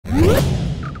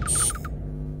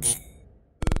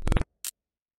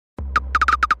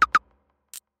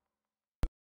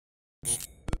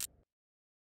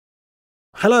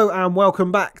Hello and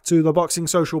welcome back to the Boxing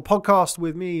Social Podcast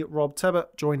with me, Rob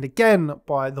Tebbutt, joined again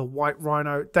by the White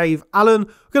Rhino, Dave Allen.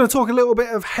 We're going to talk a little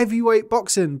bit of heavyweight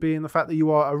boxing, being the fact that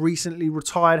you are a recently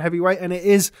retired heavyweight, and it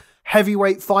is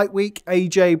heavyweight fight week.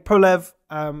 Joshua-Pulev,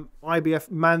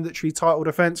 IBF mandatory title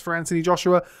defense for Anthony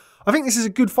Joshua. I think this is a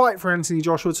good fight for Anthony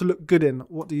Joshua to look good in.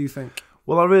 What do you think?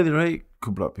 Well, I really rate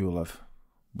Joshua-Pulev.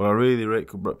 But I really rate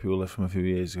Tebbutt from a few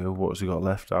years ago. What's he got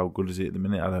left? How good is he at the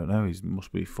minute? I don't know. He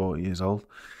must be 40 years old.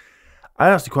 I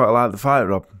actually quite like the fight,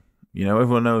 Rob. You know,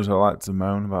 everyone knows I like to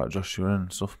moan about Joshua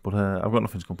and stuff, but I've got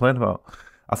nothing to complain about.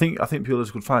 I think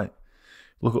Pulev's a good fight.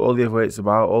 Look at all the heavyweights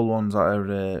about, all the ones that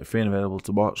are free and available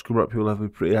to watch. Joshua-Pulev will be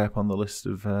pretty high up on the list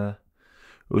of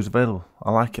who's available.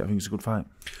 I like it. I think it's a good fight.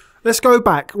 Let's go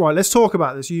back. Right, let's talk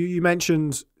about this. You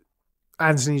mentioned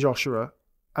Anthony Joshua.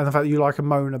 And the fact that you like a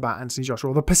moan about Anthony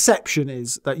Joshua. Or the perception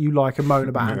is that you like a moan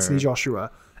about Anthony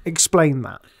Joshua. Explain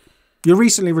that. You're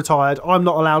recently retired. I'm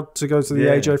not allowed to go to the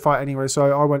AJ fight anyway,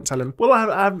 so I won't tell him. Well,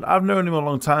 I've known him a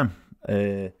long time.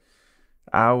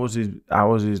 I was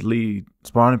his lead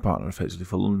sparring partner effectively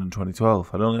for London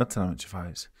 2012. I'd only had 10 amateur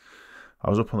fights. I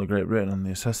was up on the Great Britain on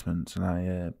the assessments, and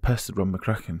I pestered Ron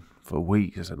McCracken for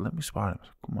weeks. I said, "Let me spar him." I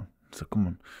said, "Come on." I said, "Come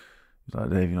on." He's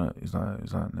like, "Dave, he's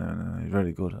like, no, he's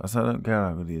very good." I said, "I don't care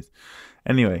how good he is."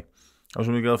 Anyway, I was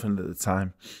with my girlfriend at the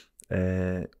time.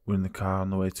 We're in the car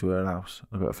on the way to her house.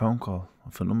 I got a phone call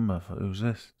off a number. I thought, "Who's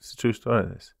this?" It's a true story,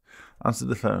 this. Answered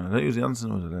the phone. I don't know who the answer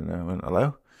was. I don't know. I went,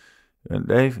 "Hello?" He went,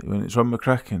 "Dave." He went, "It's Ron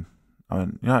McCracken." I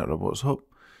went, "Yeah, right, Rob, what's up?"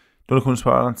 "Do you want to come and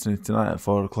spar Anthony tonight at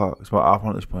 4 o'clock? It's about half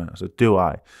 1 at this point." I said, "Do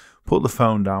I?" Put the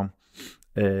phone down.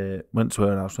 Went to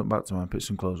her house, went back to mine, picked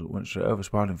some clothes up, went straight over,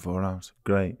 sparred in 4 rounds.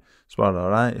 Great. Sparred all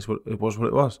right. It was what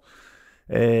it was.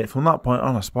 From that point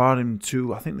on, I sparred him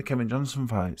to, I think, the Kevin Johnson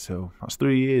fight. So that's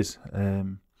 3 years.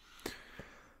 And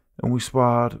we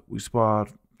sparred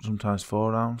sometimes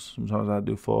 4 rounds. Sometimes I'd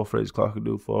do 4, Fraser Clark would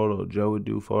do 4, or Joe would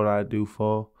do 4, I'd do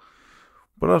 4.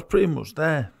 But I was pretty much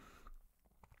there.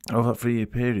 Over that 3 year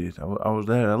period, I was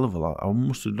there a hell of a lot. I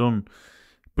must have done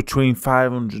between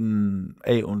 500 and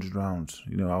 800 rounds,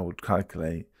 I would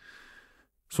calculate.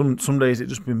 Some days it'd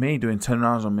just be me doing 10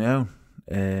 rounds on my own.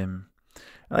 And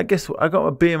I guess I got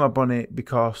a bee in my bonnet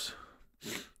because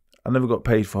I never got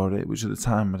paid for it, which at the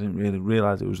time I didn't really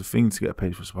realise it was a thing to get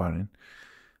paid for sparring.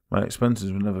 My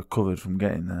expenses were never covered from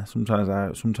getting there. Sometimes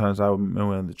I would make my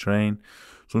way on the train.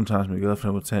 Sometimes my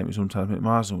girlfriend would take me. Sometimes Mick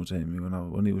Marsden would take me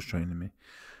when he was training me.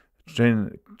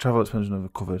 Travel expenses were never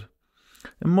covered.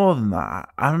 And more than that,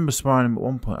 I remember sparring him at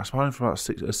one point. I sparred him for about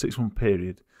a 6-month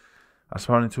period. I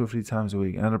sparred him 2 or 3 times a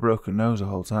week, and I had a broken nose the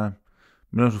whole time.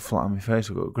 My nose was flat on my face.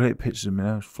 I've got great pictures of my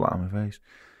nose flat on my face.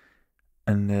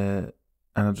 And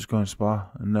I'd just go and spar,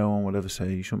 and no one would ever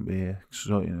say, "You shouldn't be here,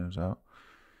 sort your nose out."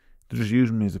 They're just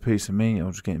using me as a piece of meat. I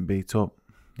was just getting beat up,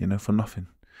 for nothing.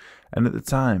 And at the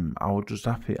time, I was just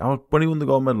happy. When he won the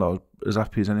gold medal, I was as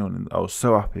happy as anyone. I was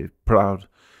so happy, proud.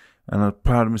 And I was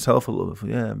proud of myself a little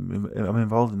bit. Yeah, I'm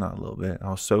involved in that a little bit.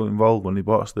 I was so involved when he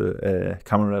boxed the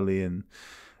Camarelli and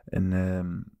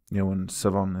when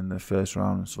Savon in the first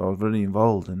round. So I was very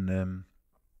involved, and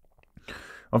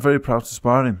I'm very proud to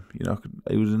spar him.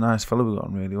 He was a nice fellow. We got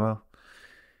on really well.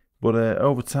 But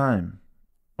over time,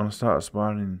 when I started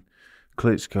sparring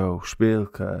Klitschko,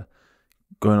 Spielke,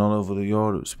 going all over the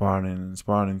Europe sparring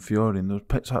Fury, and they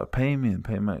would start paying me and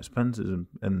paying my expenses,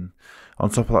 and on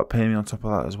top of that, paying me on top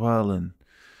of that as well, and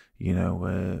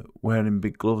wearing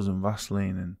big gloves and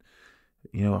Vaseline, and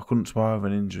I couldn't spar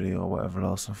with an injury or whatever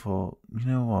else. I thought,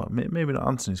 what, maybe not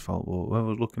Anthony's fault, but whoever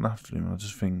was looking after him.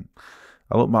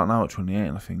 I look back now at 28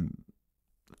 and I think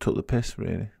I took the piss,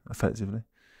 really, effectively.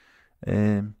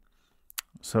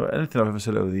 So anything I've ever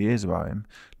said over the years about him,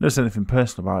 never said anything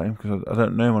personal about him, because I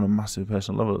don't know him on a massive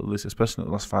personal level, at least especially in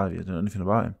the last 5 years. I don't know anything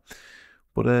about him.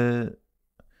 But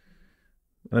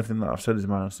anything that I've said is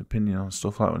my honest opinion on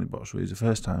stuff, like when he boxed Ruiz the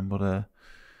first time. But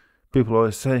people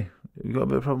always say, "You got a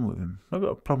bit of a problem with him?" I've got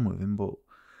a problem with him, but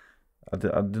I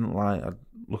didn't like.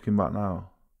 Looking back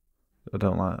now, I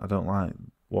don't like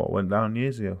what went down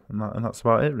years ago, and that's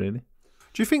about it, really.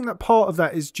 Do you think that part of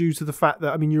that is due to the fact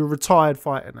that, you're a retired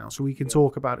fighter now, so we can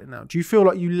talk about it now. Do you feel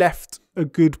like you left a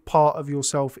good part of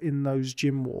yourself in those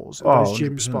gym wars, those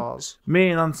gym 100%. Spars? Me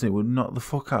and Anthony would knock the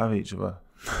fuck out of each other.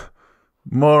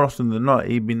 More often than not,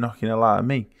 he'd be knocking a lot at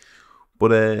me.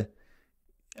 But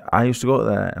I used to go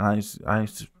there, and I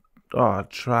used to, I'd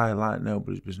try like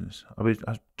nobody's business. I was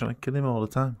trying to kill him all the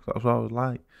time. That's what I was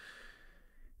like.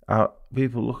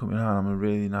 People look at me now, and I'm a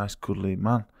really nice, cuddly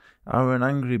man. I was an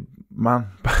angry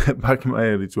man back in my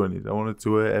early 20s. I wanted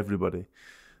to hurt everybody.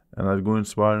 And I'd go in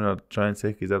sparring, I'd try and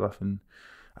take his head off. And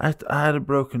I had a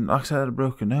broken, like I said, I had a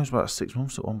broken nose about 6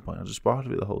 months at one point. I just sparred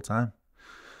with it the whole time.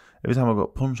 Every time I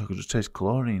got punched, I could just taste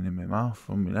chlorine in my mouth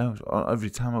from my nose. Every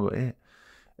time I got hit.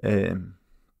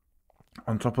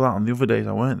 On top of that, on the other days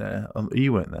I weren't there, he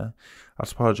weren't there, I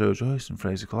sparred Joe Joyce and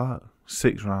Fraser Clark.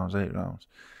 6 rounds, 8 rounds.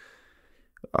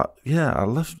 I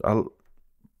left.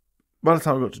 By the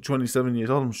time I got to 27 years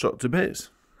old, I'm shot to bits.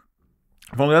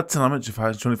 I've only had 10 amateur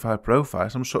fights, 25 pro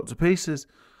fights. I'm shot to pieces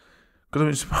because I've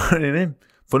been sparring him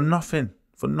for nothing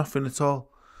at all,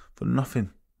 for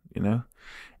nothing, you know.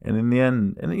 And in the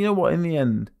end, and you know what? In the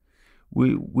end,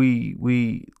 we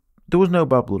there was no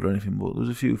bad blood or anything, but there was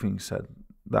a few things said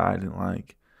that I didn't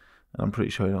like, and I'm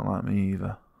pretty sure he don't like me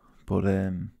either. But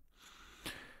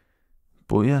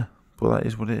yeah, that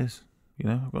is what it is. You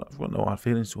know, I've got no hard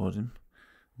feelings towards him.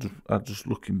 Just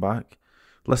looking back,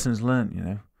 lessons learned. You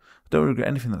know, I don't regret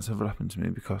anything that's ever happened to me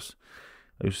because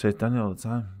I used to say to Danny all the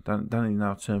time. Danny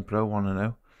now turned pro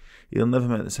 1-0. He'll never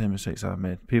make the same mistakes I've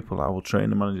made. People that I will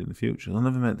train and manage in the future, they'll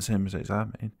never make the same mistakes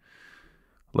I've made.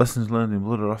 Lessons learned in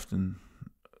blood are often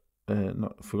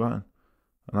not forgotten.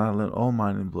 And I learned all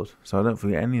mine in blood, so I don't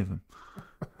forget any of them.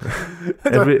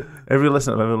 every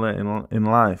lesson I've ever learned in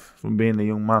life, from being a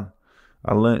young man,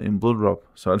 I learned in blood, Rob,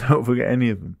 so I don't forget any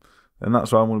of them. And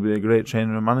that's why I'm going to be a great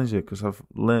trainer and manager, because I've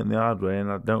learned the hard way and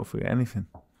I don't forget anything.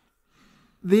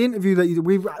 The interview that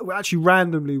we actually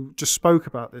randomly just spoke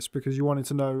about this because you wanted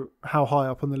to know how high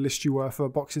up on the list you were for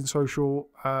Boxing Social.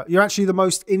 You're actually the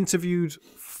most interviewed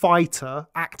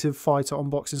active fighter on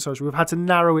Boxing Social. We've had to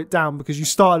narrow it down because you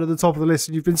started at the top of the list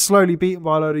and you've been slowly beaten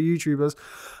by a load of YouTubers.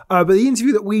 But the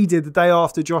interview that we did the day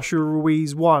after Joshua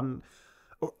Ruiz won,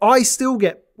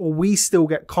 we still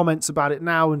get comments about it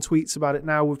now and tweets about it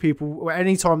now with people.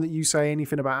 Anytime that you say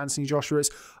anything about Anthony Joshua, it's,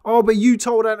 oh, but you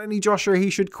told Anthony Joshua he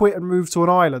should quit and move to an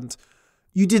island.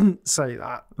 You didn't say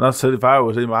that. I said if I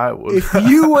was him, I would. If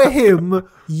you were him,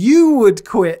 you would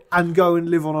quit and go and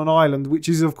live on an island, which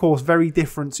is, of course, very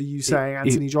different to you saying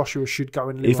Anthony Joshua should go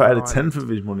and live on an island. If I had a tenth of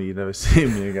his money, you'd never see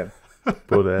me again.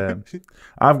 But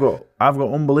I've got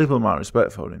unbelievable amount of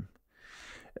respect for him.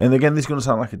 And again, this is going to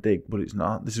sound like a dig, but it's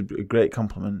not. This is a great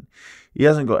compliment. He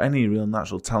hasn't got any real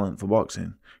natural talent for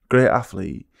boxing. Great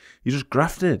athlete. He's just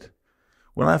grafted.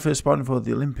 When I first sparred him for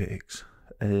the Olympics,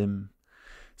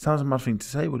 sounds a mad thing to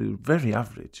say, but he was very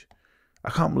average.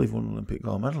 I can't believe he won an Olympic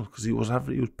gold medal because he was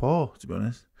average. He was poor, to be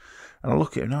honest. And I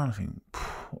look at him now and I think,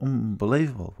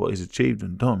 unbelievable what he's achieved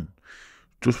and done,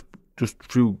 just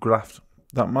through graft.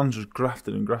 That man's just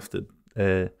grafted and grafted.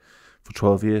 For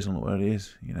 12 years and look where he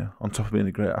is, you know, on top of being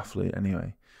a great athlete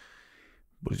anyway.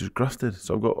 But he's just grafted.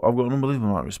 So I've got an unbelievable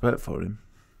amount of respect for him.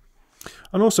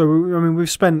 And also, I mean, we've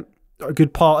spent a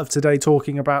good part of today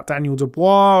talking about Daniel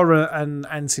Dubois and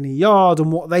Anthony Yard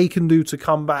and what they can do to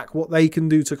come back, what they can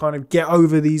do to kind of get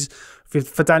over these,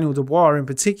 for Daniel Dubois in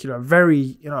particular, very,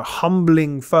 you know,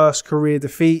 humbling first career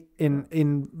defeat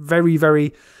in very,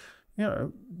 very, you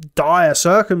know, dire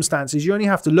circumstances. You only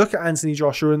have to look at Anthony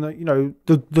Joshua and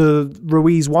the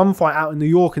Ruiz 1 fight out in New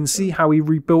York and see how he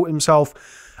rebuilt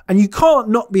himself, and you can't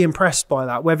not be impressed by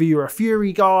that. Whether you're a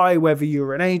Fury guy, whether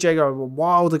you're an AJ guy, or a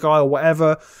Wilder guy, or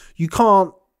whatever, you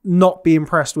can't not be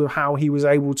impressed with how he was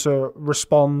able to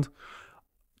respond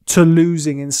to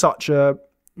losing in such a,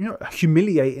 you know,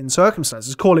 humiliating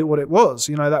circumstances. Call it what it was.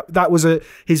 You know, that was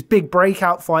his big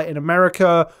breakout fight in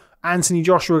America. Anthony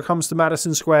Joshua comes to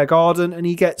Madison Square Garden and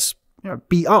he gets, you know,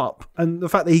 beat up. And the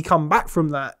fact that he come back from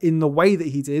that in the way that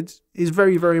he did is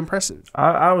very, very impressive.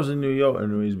 I was in New York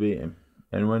when Ruiz beat him.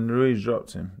 And when Ruiz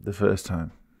dropped him the first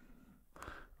time,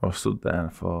 I stood there and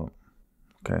I thought,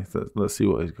 okay, let's see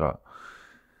what he's got.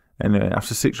 Anyway,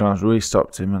 after 6 rounds, Ruiz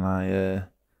stopped him and I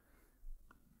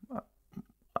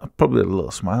probably had a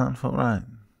little smile and thought, right,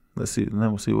 let's see, and then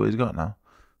we'll see what he's got now.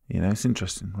 You know, it's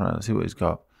interesting. Right, let's see what he's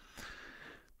got.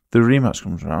 The rematch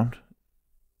comes around,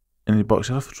 and he boxed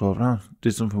it off for 12 rounds.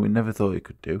 Did something we never thought he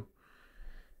could do.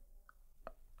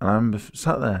 And I remember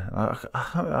sat there.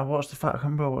 I watched the fight. I can't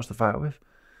remember who I watched the fight with.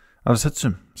 And I said to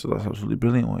him, "So that's absolutely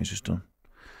brilliant what he's just done."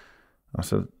 I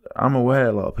said, "I'm aware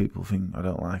a lot of people think I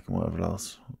don't like him, whatever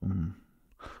else.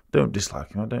 Don't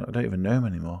dislike him. I don't even know him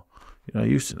anymore. You know, I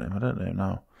used to know him. I don't know him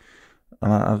now."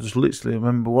 And I just literally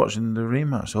remember watching the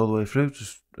rematch all the way through,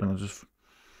 and I just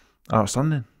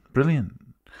outstanding, brilliant.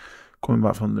 Coming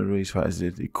back from the Ruiz fight,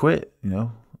 he quit, you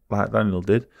know, like Daniel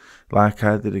did, like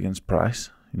I did against Price,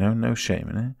 you know, no shame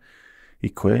in it. He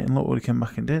quit, and look what he came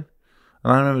back and did.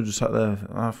 And I remember just sat there,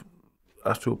 I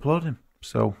have to applaud him.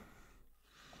 So,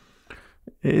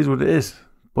 it is what it is.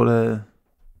 But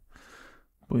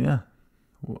yeah,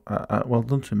 well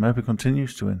done to him. I hope he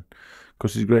continues to win,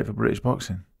 because he's great for British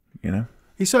boxing, you know.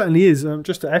 He certainly is.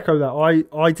 Just to echo that,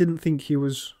 I didn't think he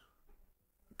was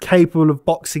capable of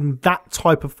boxing that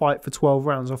type of fight for 12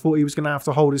 rounds. I thought he was going to have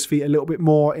to hold his feet a little bit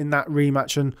more in that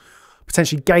rematch and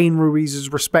potentially gain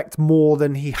Ruiz's respect more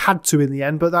than he had to in the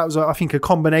end. But that was, I think, a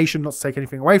combination, not to take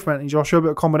anything away from Anthony Joshua, but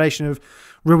a combination of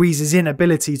Ruiz's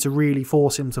inability to really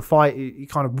force him to fight. He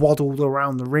kind of waddled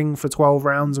around the ring for 12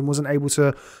 rounds and wasn't able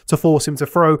to force him to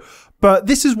throw. But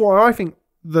this is why I think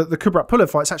the Tebbutt-Pulev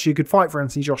fight's actually a good fight for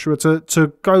Anthony Joshua,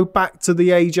 to go back to the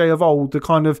AJ of old, the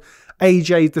kind of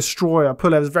AJ destroyer.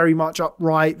 Pulev's very much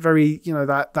upright, very,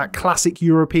 that classic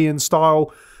European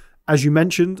style. As you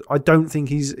mentioned, I don't think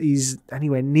he's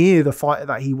anywhere near the fighter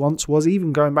that he once was,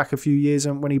 even going back a few years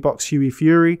when he boxed Hughie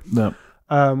Fury. No.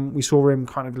 We saw him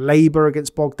kind of labour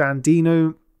against Bogdan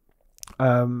Dinu.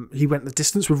 He went the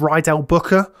distance with Rydell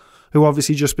Booker, who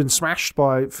obviously just been smashed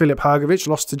by Filip Hrgovic,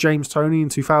 lost to James Toney in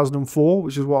 2004,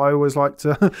 which is what I always like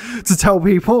to tell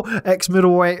people.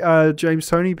 Ex-middleweight James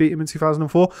Toney beat him in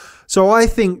 2004. So I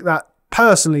think that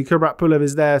personally, Tebbutt-Pulev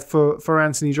is there for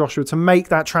Anthony Joshua to make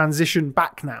that transition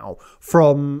back now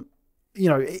from,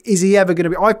 is he ever going to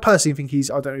be... I personally think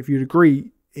I don't know if you'd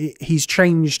agree, he's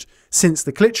changed since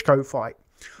the Klitschko fight.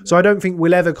 So I don't think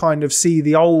we'll ever kind of see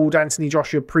the old Anthony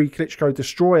Joshua pre-Klitschko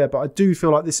destroyer, but I do feel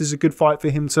like this is a good fight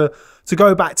for him to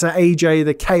go back to AJ,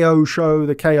 the KO show,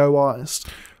 the KO artist.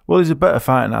 Well, he's a better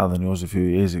fighter now than he was a few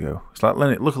years ago. It's like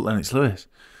look at Lennox Lewis.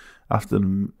 After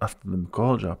the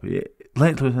McCall job,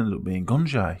 Lennox Lewis ended up being gun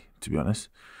shy, to be honest.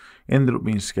 He ended up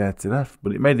being scared to death,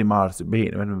 but it made him harder to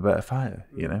beat and it made him a better fighter,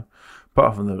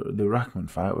 Apart from the Rackman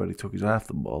fight where he took his eye off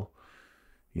the ball,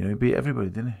 he beat everybody,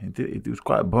 didn't he? It was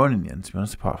quite boring in the end, to be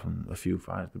honest, apart from a few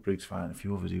fights, the Briggs fight and a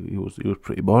few others. He was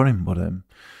pretty boring, but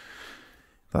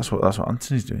that's what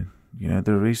Anthony's doing.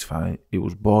 The Ruiz fight, it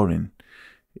was boring.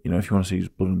 If you want to see his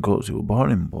blood and guts, it was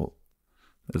boring, but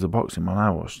as a boxing man, I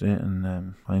watched it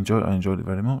and I enjoyed it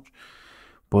very much.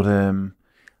 But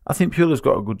I think Pulev's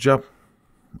got a good jab.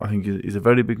 I think he's a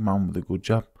very big man with a good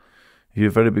jab. If you're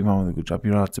a very big man with a good jab,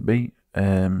 you're hard to beat.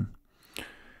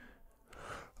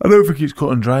 I don't think it's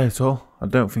cut and dry at all. I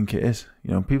don't think it is.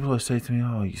 People always say to me,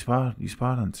 "Oh, you sparred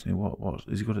Anthony. What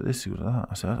is he good at this? Is he good at that?"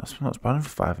 I said, "I'm not sparring for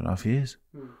 5.5 years.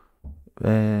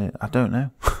 I don't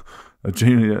know. I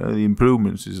genuinely don't know. The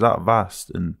improvements is that vast,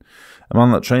 and a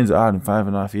man that trains at hard in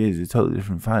 5.5 years is a totally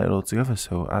different fighter altogether.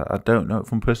 So I don't know.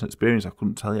 From personal experience, I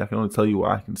couldn't tell you. I can only tell you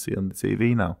what I can see on the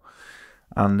TV now,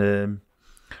 and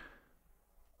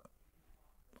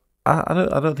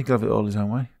I don't think he'll have it all his own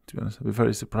way. To be honest, I'd be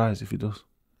very surprised if he does.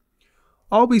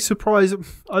 I'll be surprised.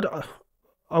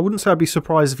 I wouldn't say I'd be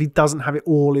surprised if he doesn't have it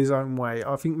all his own way.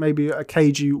 I think maybe a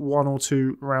cagey 1 or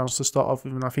 2 rounds to start off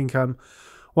with, and I think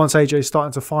once AJ's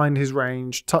starting to find his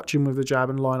range, touch him with the jab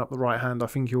and line up the right hand, I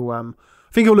think he'll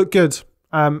look good.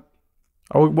 What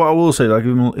I will say,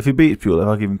 if he beats Pulev,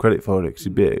 I'll give him credit for it because he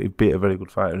beat a very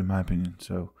good fighter in my opinion.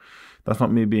 So that's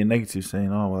not me being negative,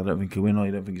 saying, "Oh, well, I don't think he'll win," or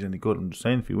 "You don't think he's any good." I'm just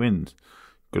saying if he wins,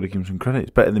 got to give him some credit.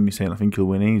 It's better than me saying I think he'll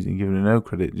win easy and giving him no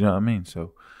credit. Do you know what I mean?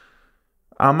 So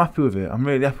I'm happy with it. I'm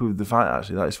really happy with the fight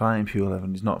actually. That he's fighting Pulev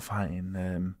and he's not fighting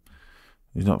a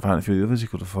few of the others he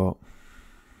could have fought.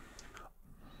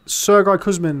 Sergei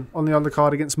Kuzmin on the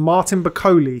undercard against Martin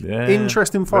Bakole. Yeah,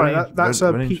 interesting fight. That's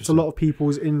piqued a lot of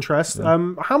people's interest.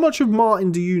 Yeah. How much of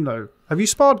Martin do you know? Have you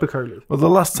sparred Bakole? Well, the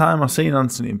last time I seen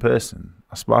Anthony in person,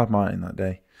 I sparred Martin that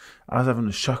day. I was having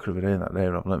a shocker of a day that day,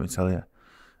 Rob, let me tell you.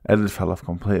 Head had fell off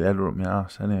completely. Head up my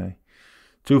arse. Anyway,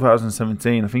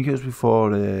 2017. I think it was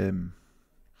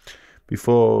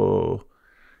before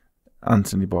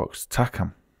Anthony boxed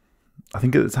Takam. I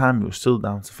think at the time he was still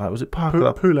down to fight. Was it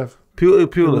Pulev? Pulev.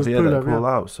 Pulev. Yeah, they pulled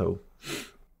out. So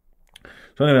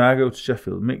anyway, I go to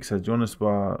Sheffield. Mick said, "Do you want to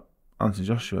spar Anthony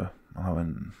Joshua?" And I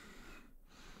went,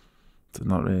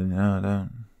 "Not really. No, I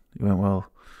don't." He went, "Well,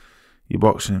 you're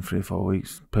boxing in 3 or 4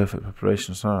 weeks. Perfect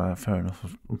preparation." So, all right, fair enough.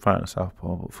 I'm fighting a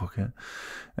southpaw, but fuck it.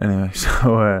 Anyway,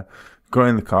 so got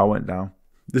in the car, went down.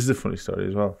 This is a funny story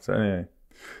as well. So anyway,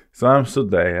 so I'm stood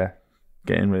there, yeah,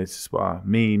 getting ready to spar.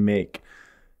 Me, Mick,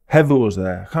 Heather was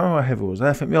there. I can't remember why Heather was there.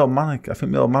 I think my old man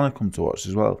had come to watch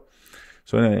as well.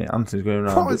 So anyway, Anthony's going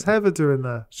around. What was Heather doing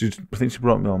there? I think she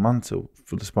brought my old man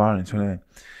for the sparring. So anyway,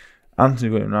 Anthony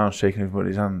going around shaking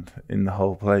everybody's hand in the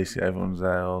whole place. Everyone's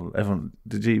there.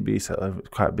 The GB set was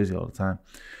quite busy all the time.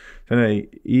 So anyway,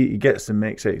 he gets to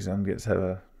Mick, shakes his hand, gets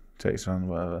Heather, takes her hand,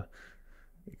 whatever.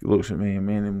 He looks at me, and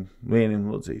me and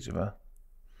him looked at each other.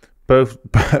 Both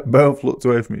looked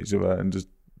away from each other and just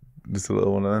a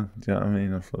little one of them. Do you know what I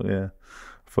mean? I thought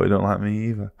you don't like me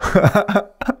either.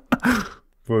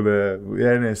 But yeah,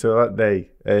 anyway, so that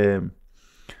day,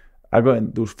 I got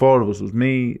in. There was 4 of us. It was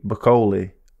me,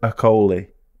 Bakole,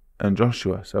 and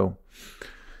Joshua. So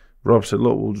Rob said,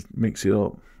 look, we'll just mix it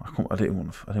up. I didn't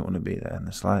want to be there in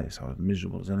the slightest. I was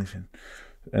miserable as anything.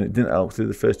 And it didn't help. Through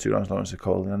the first 2 rounds, Lawrence had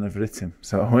called and I never hit him.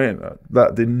 So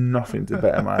that did nothing to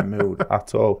better my mood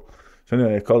at all. So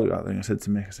anyway, I called it that thing. I said to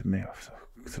Mick,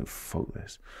 I said, fuck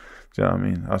this. Do you know what I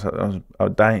mean? I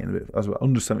was dying a bit. I was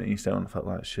under 17 stone. I felt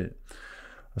like shit.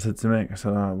 I said to Mick, I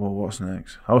said, well, what's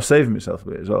next? I was saving myself a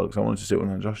bit as well because I wanted to sit with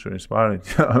him and Joshua in sparring. Do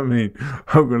you know what I mean?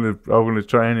 I'm gonna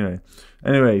try anyway.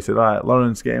 Anyway, he said, all right,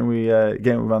 Lawrence, getting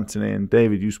with Anthony, and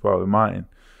David, you spar with Martin.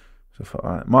 So I thought,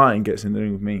 all right, Martin gets in the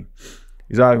ring with me.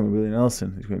 He's arguing with Billy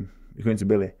Nelson. He's going to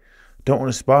Billy. I don't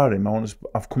want to spar him.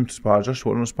 I've come to spar Joshua.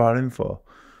 What do I want to spar him for?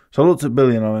 So I looked at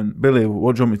Billy and I went, Billy,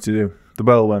 what do you want me to do? The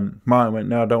bell went. Martin went,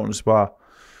 no, I don't want to spar.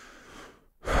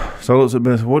 So I looked at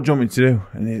Billy and said, what do you want me to do?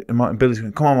 And Billy's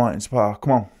going, come on, Martin, spar,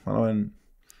 come on. And I went,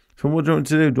 so what do you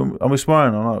want me to do? Are we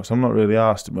sparring or not? Because I'm not really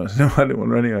asked, but I didn't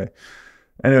want to anyway.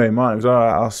 Anyway, Martin was, all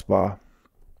right, I'll spar.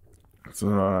 So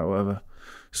all right, whatever.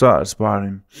 Started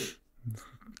sparring,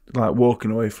 like walking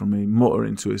away from me,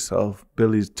 muttering to himself.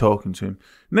 Billy's talking to him.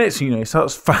 Next thing you know, he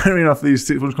starts firing off these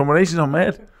 6-punch combinations on my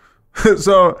head.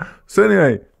 so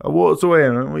anyway, I walked away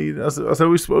and I said,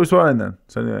 we sparring then?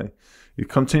 So anyway, he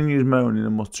continues moaning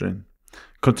and muttering,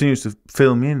 continues to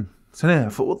fill me in. So anyway, I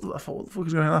thought, what the fuck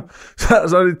is going on?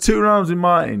 So I did 2 rounds with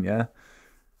Martin, yeah?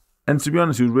 And to be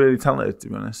honest, he was really talented, to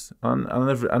be honest. And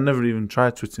I never even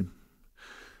tried to hit him.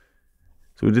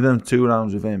 So we did them 2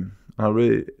 rounds with him. And I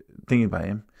really thinking about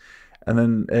him. And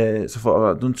then, so I thought,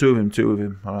 I've done 2 with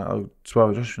him. All right, I'll spar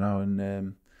with Joshua now. And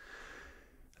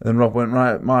then Rob went,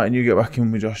 right, Martin, you get back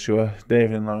in with Joshua.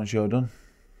 David and Lawrence, you're done.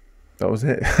 That was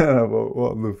it. I thought,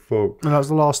 what the fuck? And that was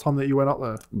the last time that you went up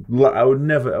there? I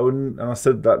wouldn't, and I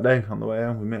said that day on the way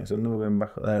home with me, I said, I'm never going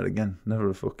back up there again.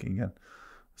 Never a fucking again.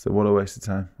 I said, what a waste of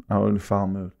time. I was in a foul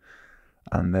mood.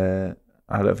 And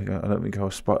I don't think I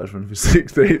was spotted for another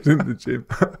 6 days in the gym.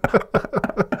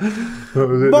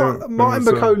 Martin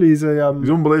Bakole is he's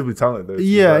unbelievably talented though.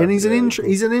 Yeah, and he's an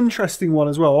interesting one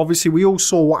as well. Obviously, we all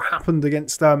saw what happened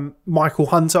against Michael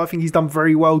Hunter. I think he's done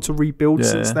very well to rebuild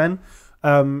since then.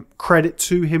 Credit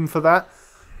to him for that.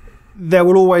 There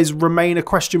will always remain a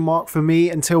question mark for me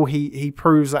until he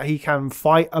proves that he can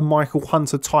fight a Michael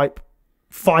Hunter type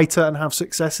fighter and have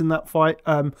success in that fight.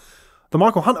 The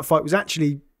Michael Hunter fight was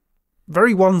actually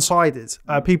very one-sided.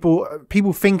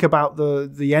 People think about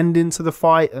the ending to the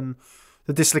fight and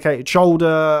the dislocated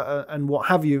shoulder and what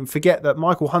have you, and forget that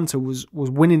Michael Hunter was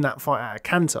winning that fight at a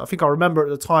canter. I think I remember at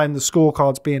the time the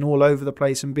scorecards being all over the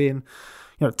place and being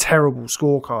terrible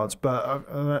scorecards, but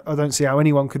I don't see how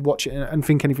anyone could watch it and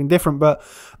think anything different. But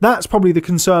that's probably the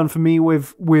concern for me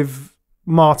with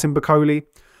Martin Bakole,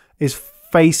 is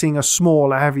facing a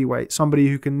smaller heavyweight, somebody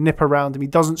who can nip around him. He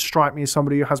doesn't strike me as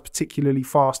somebody who has particularly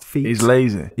fast feet. He's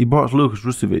lazy. He boxed Lucas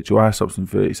Rustovic, who I stopped in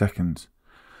 30 seconds.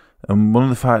 And one of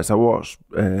the fights I watched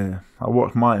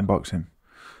Martin box him,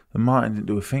 and Martin didn't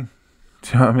do a thing.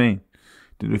 Do you know what I mean?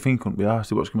 Didn't do a thing, couldn't be arsed.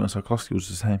 He watched Kamil Sarkovsky, was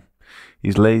the same.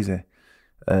 He's lazy.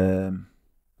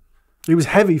 He was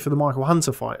heavy for the Michael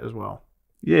Hunter fight as well.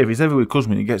 Yeah, if he's heavy with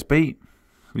Kuzmin, he gets beat.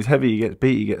 If he's heavy, he gets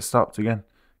beat, he gets stopped again.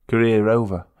 Career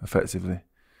over, effectively.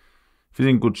 If he's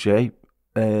in good shape,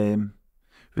 and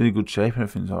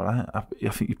everything's all right, I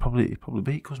think he probably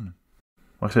beat Kuzmin.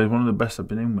 Like I said, he's one of the best I've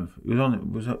been in with.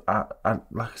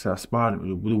 Like I said, I sparred him.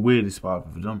 It was the weirdest spar I've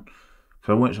ever done.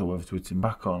 So I weren't sure whether to hit him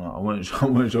back or not. I weren't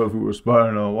sure if we were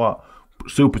sparring or what.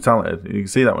 Super talented. You can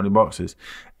see that when he boxes.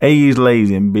 A, he's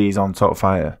lazy, and B, he's on top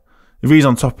fighter. If he's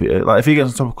on top of it, like if he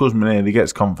gets on top of Kuzmin here, he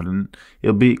gets confident,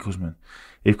 he'll beat Kuzmin.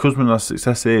 If Kuzmin has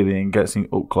success early and gets him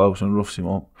up close and roughs him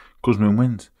up, Kuzmin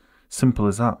wins. Simple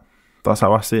as that. That's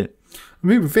how I see it. I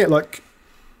mean, we feel like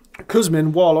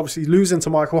Kuzmin, while obviously losing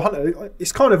to Michael Hunter,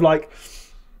 it's kind of like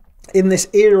in this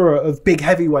era of big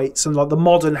heavyweights and like the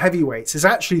modern heavyweights, is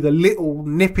actually the little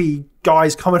nippy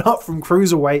guys coming up from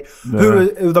cruiserweight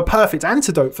who are the perfect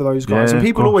antidote for those guys. And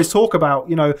people always talk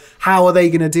about, how are they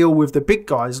going to deal with the big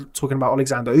guys, talking about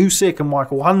Alexander Usyk and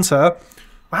Michael Hunter.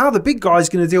 How are the big guys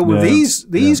going to deal with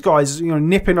these guys,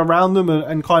 nipping around them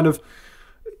and kind of,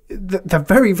 they're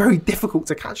very, very difficult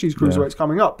to catch, these cruiserweights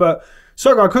coming up. But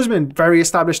Sergei Kuzmin, very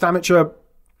established amateur,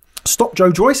 stopped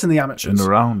Joe Joyce in the amateurs. In the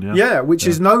round, which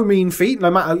is no mean feat,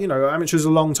 no matter, amateurs a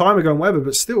long time ago and whatever,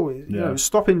 but still,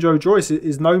 stopping Joe Joyce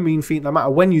is no mean feat, no matter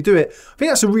when you do it. I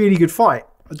think that's a really good fight.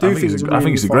 I think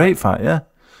it's a great fight, yeah.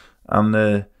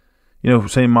 And,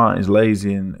 saying Martin's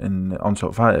lazy and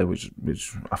on-top fighter, which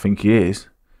I think he is,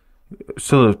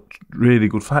 still a really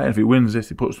good fighter. If he wins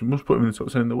this, must put him in the top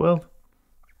 10 in the world.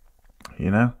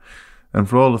 And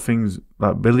for all the things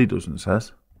that Billy does and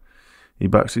says, he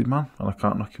backs his man, and I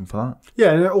can't knock him for that.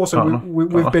 Yeah, and also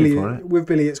with Billy,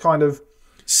 it. it's kind of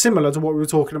similar to what we were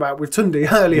talking about with Tunde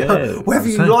earlier. Yeah, whether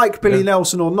you like Billy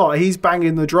Nelson or not, he's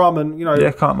banging the drum, and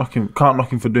can't knock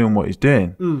him for doing what he's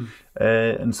doing.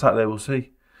 And Saturday we'll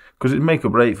see, because it's make or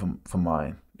break for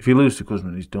mine. If he loses to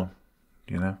Kuzmin, he's done.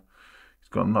 He's not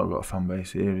got a fan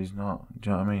base here. He's not. Do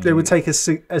you know what I mean? It would take a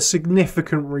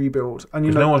significant rebuild, and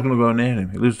no one's going to go near him.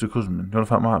 He loses to Kuzmin. Do you want to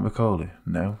fight Mike McCauley?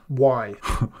 No. Why?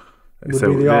 Would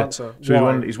be the answer.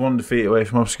 So he's one defeat away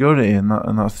from obscurity, and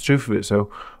that's the truth of it.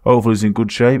 So hopefully he's in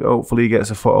good shape. Hopefully he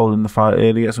gets a foothold in the fight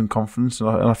early, gets some confidence, and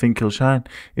I think he'll shine.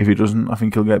 If he doesn't, I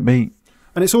think he'll get beat.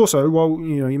 And it's also,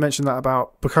 you mentioned that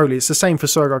about Bakoli. It's the same for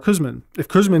Sergei Kuzmin. If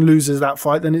Kuzmin loses that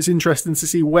fight, then it's interesting to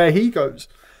see where he goes,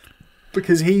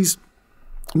 because he's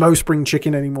no spring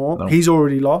chicken anymore. No. He's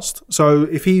already lost. So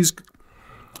if he's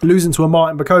losing to a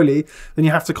Martin Bakoli, then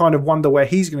you have to kind of wonder where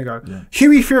he's going to go. Yeah.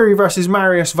 Hughie Fury versus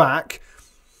Mariusz Vac.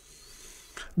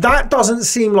 That doesn't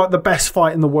seem like the best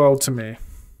fight in the world to me.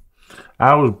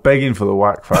 I was begging for the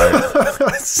whack fight.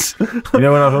 When I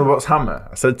was on the box Hammer,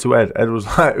 I said to Ed was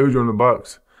like, who do you want to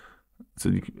box? I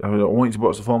said, I want you to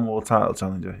box a former world title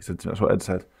challenger. He said to me, that's what Ed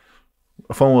said.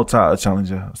 A former world title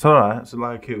challenger. I said, all right. I said,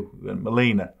 like who?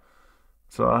 Melina. I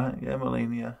said, all right, yeah,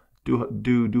 Melina, yeah.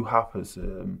 Do happers.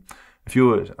 A few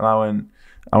words, and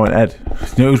I went, Ed,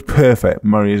 it was perfect,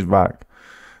 Mariusz Vac.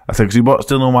 I said, because he boxed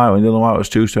Dylan White when Dylan White was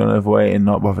 2 stone overweight and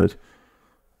not bothered.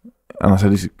 And I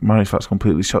said, Mariusz Vac's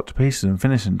completely shot to pieces and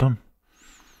finished and done.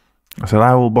 I said,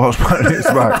 I will box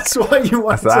Mariusz Vac. That's why you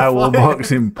want I will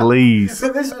box him, please. So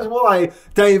this is why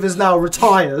Dave is now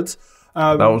retired.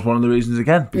 That was one of the reasons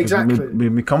again. Because exactly.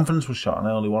 My confidence was shot, and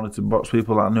I only wanted to box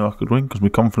people that I knew I could win because my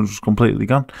confidence was completely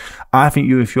gone. I think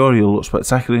Hughie Fury will look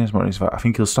spectacular against Mariusz Vac. I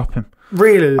think he'll stop him.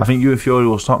 Really? I think Hughie Fury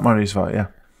will stop Mariusz Vac, yeah.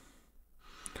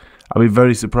 I'd be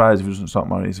very surprised if he doesn't stop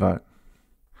Mariusz Vac.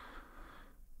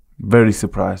 Very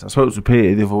surprised. I spoke to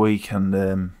Peter the other week, and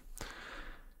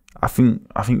I think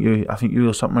Hughie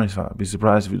will stop Mariusz Vac. I'd be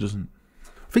surprised if he doesn't.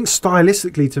 I think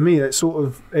stylistically, to me, it's sort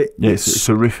of it's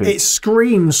horrific. It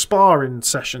screams sparring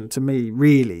session to me.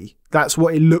 Really, that's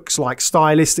what it looks like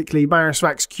stylistically. Mariusz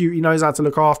Vac's cute. He knows how to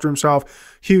look after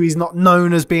himself. Hughie's not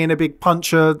known as being a big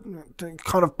puncher.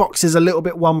 Kind of boxes a little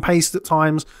bit one-paced at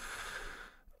times.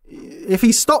 If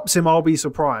he stops him, I'll be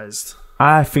surprised.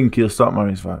 I think he'll stop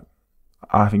Mariusz Vac.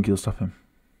 I think he'll stop him.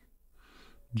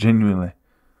 Genuinely,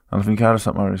 and I think I'll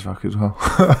stop Mariusz Vac as well.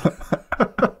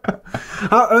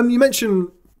 You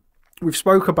mentioned. We've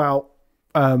spoke about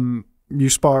you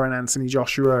sparring Anthony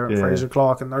Joshua and Fraser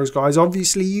Clark and those guys.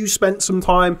 Obviously, you spent some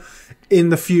time in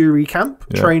the Fury camp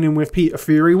training with Peter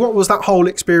Fury. What was that whole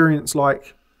experience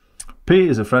like?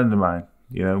 Peter's a friend of mine.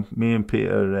 Me and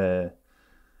Peter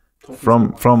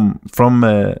from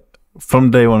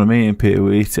day one of me and Peter,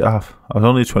 we eat it off. I was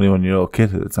only a 21-year-old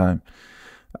kid at the time,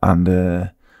 and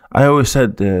I always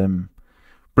said,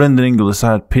 Brendan Ingle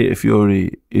aside, Peter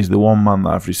Fury is the one man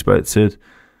that I've respected.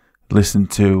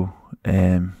 Listened to, I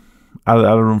had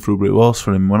a run through brick walls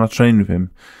for him. When I trained with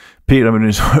him, Peter had been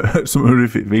doing some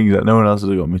horrific things that no one else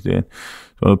has got me doing.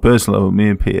 So on a personal level, me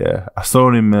and Peter, I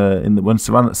saw him when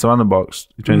Savannah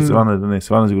boxed. He trained Savannah, didn't he?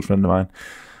 Savannah's a good friend of mine.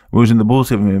 We was in the bull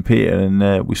with me and Peter,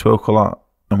 and we spoke a lot,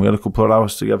 and we had a couple of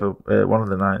hours together one of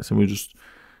the nights, and we were just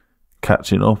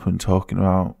catching up and talking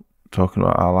about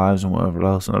our lives and whatever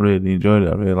else, and I really enjoyed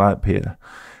it. I really liked Peter.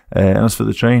 And as for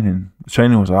the training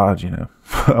was hard,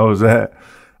 I was there.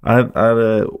 I had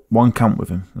one camp with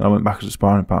him, and I went back as a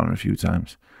sparring partner a few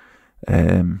times.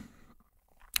 I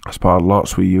sparred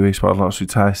lots with Hughie, sparred lots with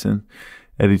Tyson,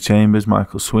 Eddie Chambers,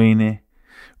 Michael Sweeney,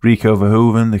 Rico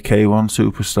Verhoeven, the K1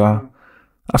 superstar.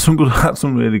 Had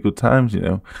some really good times,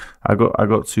 I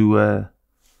got to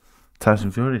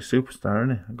Tyson Fury,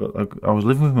 superstar, innit? I was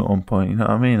living with him at one point, you know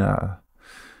what I mean?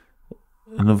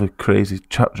 Another crazy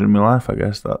chapter in my life, I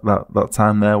guess, that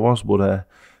time there was. But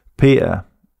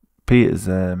Peter's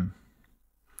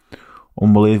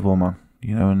unbelievable, man.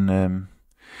 And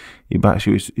he backs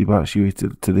you to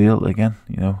the hilt again,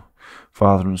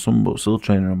 father and son, but still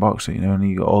trainer and boxer, and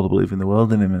he got all the belief in the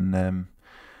world in him. And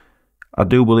I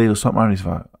do believe he'll stop Mariusz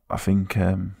Vac. I think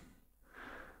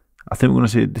we're going to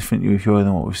see a different Hughie Fury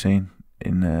than what we've seen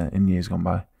in years gone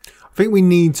by. I think we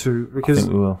need to, because I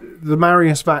think we will. The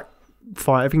Mariusz Vac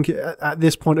fight, I think at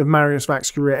this point of Mariusz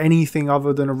Vac's career, anything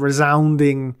other than a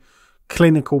resounding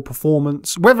clinical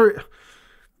performance,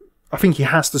 I think he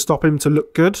has to stop him to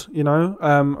look good,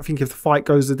 I think if the fight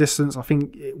goes the distance, I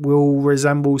think it will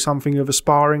resemble something of a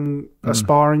sparring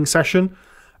session.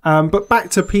 But back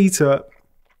to Peter,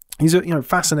 he's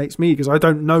fascinates me because I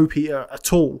don't know Peter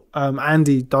at all.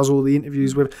 Andy does all the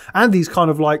interviews with. Andy's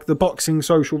kind of like the boxing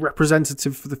social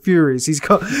representative for the Furies. He's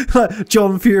got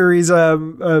John Fury's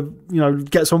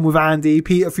gets on with Andy.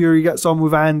 Peter Fury gets on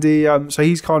with Andy. So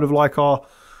he's kind of like our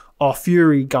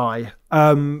Fury guy.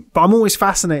 But I'm always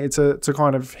fascinated to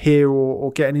kind of hear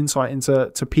or get an insight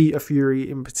into Peter Fury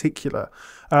in particular.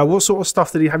 What sort of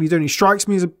stuff did he have you doing? He strikes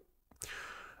me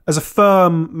as a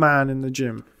firm man in the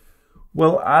gym.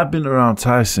 Well, I've been around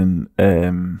Tyson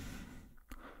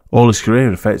all his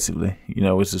career, effectively.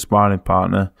 As a sparring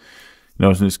partner. I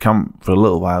was in his camp for a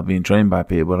little while being trained by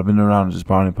Peter, but I've been around as a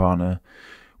sparring partner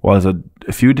while he's had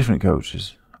a few different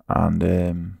coaches.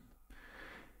 And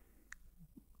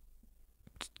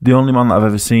the only man that I've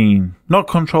ever seen, not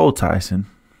control Tyson,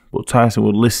 but Tyson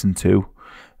would listen to.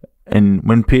 And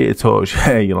when Peter talks,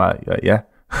 you're like, yeah.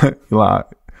 You're like,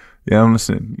 yeah, I'm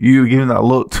listening. You were giving that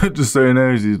look just so he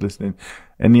knows he's listening.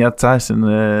 And he had Tyson.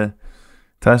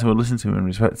 Tyson would listen to him and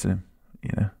respect him.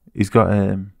 He's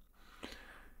got.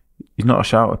 He's not a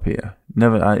shouter, Peter. He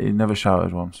never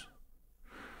shouted once.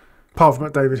 Apart from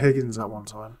at David Higgins at one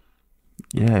time.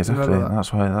 Yeah, exactly.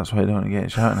 That's why you don't want to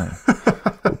get shouting at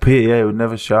him. But Peter, he would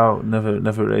never shout,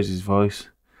 never raise his voice.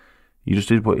 He just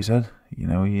did what he said.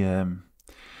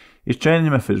 His training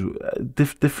methods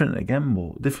different again,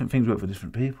 but different things work for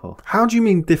different people. How do you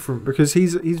mean different? Because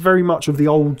he's very much of the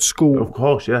old school. Of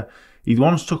course, yeah. He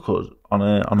once took us on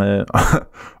a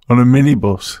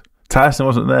minibus. Tyson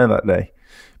wasn't there that day.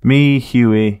 Me,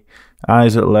 Huey,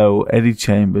 Isaac Lowe, Eddie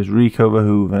Chambers, Rico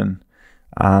Verhoeven,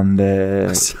 and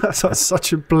that's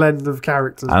such a blend of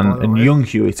characters. And young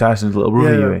Huey, Tyson's little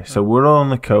brother Huey. Yeah. So we're all on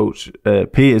the coach.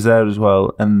 Peter's there as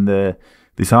well, and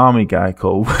this army guy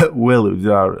called Will, who did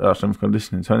our strength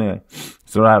conditioning. So anyway,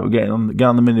 it's all right. We're get on the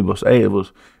minibus. 8 of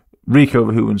us. Rico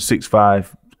Verhoeven,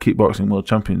 6'5", kickboxing world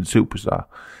champion, superstar.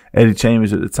 Eddie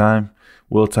Chambers at the time,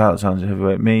 world title challenger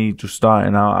heavyweight. Me, just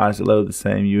starting out. Isaac Lowe the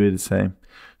same. You the same.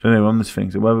 So anyway, we're on this thing.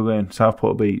 So where are we going?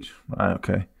 Southport Beach. Right,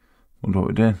 okay. Wonder what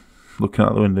we're doing. Looking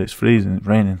out the window, it's freezing, it's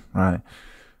raining. Right.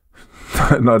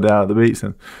 Not down at the beach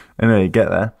then. Anyway, get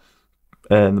there.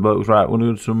 And the bloke was right. We're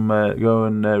going to go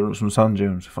and run some sand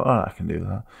dunes. I thought, all right, I can do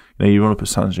that. You run up a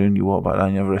sand dune, you walk back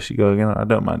down, you have a rest, you go again. I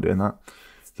don't mind doing that.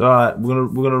 So all right, we're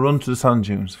gonna run to the sand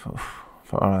dunes. I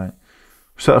thought, all right.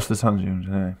 We set off to the sand dunes.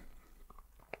 Anyway,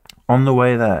 on the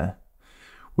way there,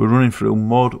 we're running through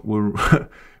mud. It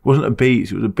wasn't a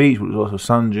beach. It was a beach, but it was also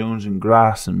sand dunes and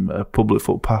grass and a public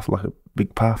footpath, like a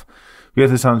big path. We get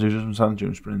to the sand dunes, some sand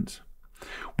dune sprints.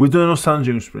 We've done enough sand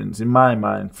dune sprints in my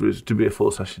mind for it to be a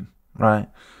full session. Right,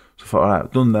 so I thought, all right,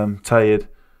 I've done them, tired.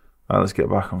 All right, let's get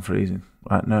back. I'm freezing.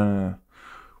 Right, no.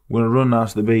 We're gonna run now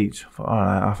to the beach. I thought, all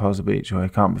right, half hour's the beach away,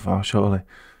 can't be far, surely.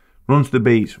 Run to the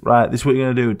beach. Right, this is what you're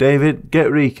gonna do, David.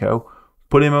 Get Rico,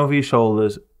 put him over your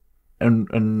shoulders, and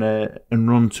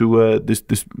run to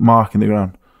this mark in the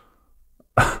ground.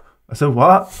 I said,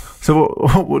 what? I said,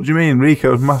 what do you mean?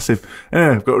 Rico's massive.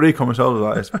 Anyway, I've got Rico on my shoulders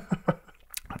like this.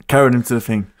 Carried him to the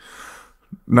thing.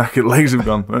 Knackered legs have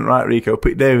gone. Went, right, Rico,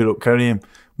 pick David up, carry him.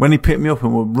 When he picked me up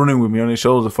and was running with me on his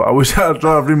shoulders, I thought, I wish I had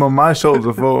drive him on my shoulders.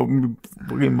 I thought,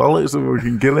 fucking bollocks, so we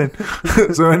can kill him.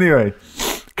 So anyway,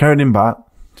 carried him back.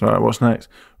 So, all right, what's next?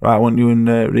 Right, I want you and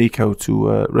Rico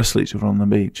to wrestle each other on the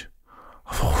beach.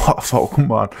 I thought,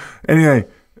 come on. Anyway,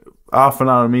 half an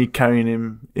hour of me carrying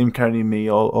him carrying me,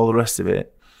 all the rest of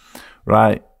it.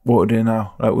 Right, what we're doing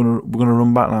now? Right, we're gonna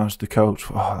run back now to the coach.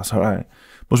 Oh, that's all right.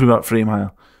 Must be about 3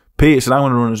 miles. Peter said, I'm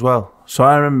going to run as well. So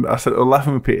I remember, I was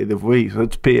laughing with Peter the other week. So I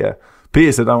said to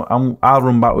Peter said, I'll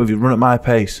run back with you, run at my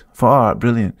pace. I thought, all right,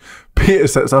 brilliant. Peter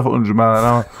sets off at 100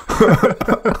 miles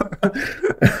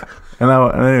an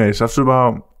hour. and anyway, so after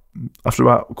about a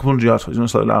couple hundred yards, he's going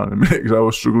to slow down in a minute because I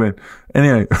was struggling.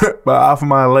 Anyway, about half a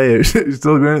mile later, he's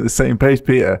still going at the same pace,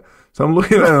 Peter. So I'm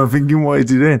looking at him and thinking, what is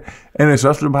he doing? Anyway,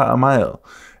 so after about a mile,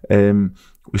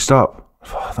 we stop.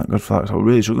 Oh, thank God for that, because I was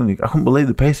really struggling. I couldn't believe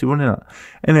the pace he was running at.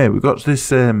 Anyway, we got to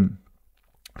this,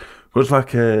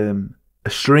 like a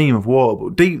stream of water,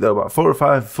 but deep though, about 4 or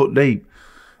 5 foot deep.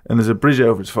 And there's a bridge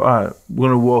over it. So I thought, all right, we're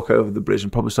going to walk over the bridge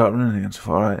and probably start running again. So I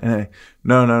thought, all right, anyway,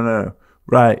 no.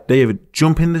 Right, David,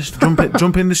 jump in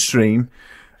the stream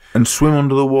and swim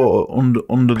under the water,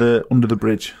 under the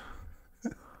bridge.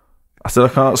 I said, I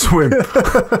can't swim.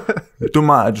 It don't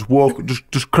matter,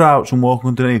 just crouch and walk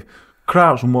underneath.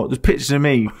 Crouch and walk. There's pictures of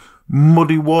me,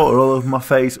 muddy water all over my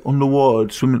face, underwater,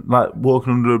 swimming, like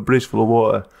walking under a bridge full of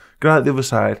water. Go out the other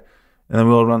side, and then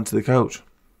we all ran to the coach.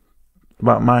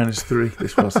 About -3,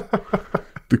 this was.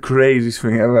 The craziest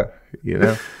thing ever,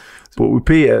 But with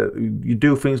Peter, you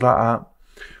do things like that.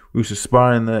 We used to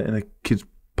spar in the kids'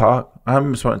 park. I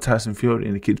remember sparring Tyson Fury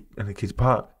in a kids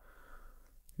park.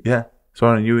 Yeah,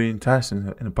 sparring Yuri and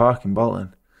Tyson in a park in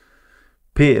Bolton.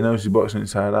 Peter knows he's boxing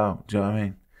inside out. Do you know what I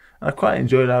mean? And I quite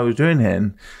enjoyed how I was doing it,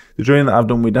 and the training that I've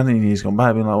done with Danny in years gone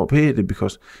by, being like what Peter did,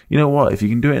 because you know what? If you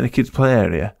can do it in a kids' play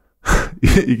area,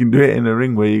 you can do it in a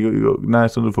ring where you got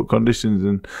nice underfoot conditions,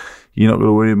 and you're not going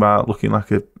to worry about looking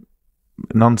like a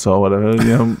nonce or whatever.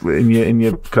 You know, in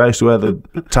your Christ to wear the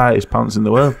tightest pants in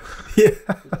the world. Yeah.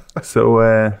 So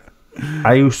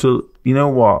I used to, you know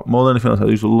what? More than anything else, I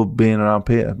used to love being around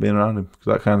Peter, being around him, because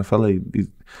that kind of fella, he's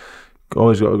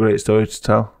always got a great story to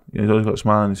tell. You know, he's always got a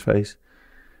smile on his face.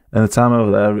 And the time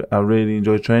over there, I really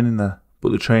enjoyed training there,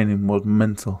 but the training was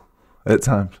mental at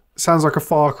times. Sounds like a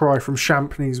far cry from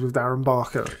Champneys with Darren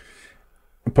Barker.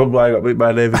 Probably I got beat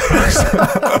by David Price.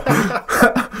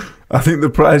 I think the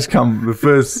Price camp, the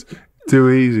first too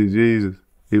easy, Jesus.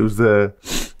 He was there.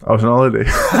 I was on holiday.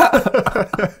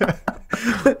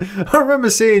 I remember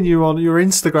seeing you on your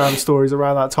Instagram stories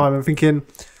around that time and thinking,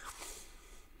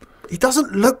 he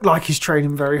doesn't look like he's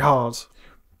training very hard.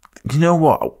 You know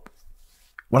what?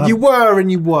 You were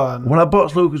and you weren't. When I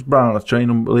boxed Lucas Brown, I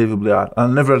trained unbelievably hard. I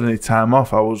never had any time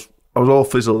off. I was all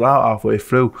fizzled out halfway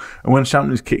through. And when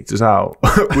Champneys kicked us out,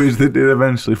 which they did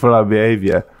eventually for our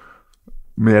behaviour,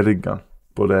 my head had gone.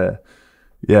 But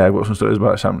yeah, I've got some stories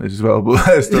about Champneys as well,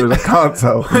 but stories I can't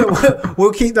tell.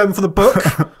 We'll keep them for the book.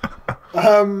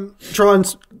 Try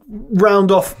and round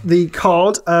off the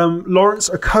card. Lawrence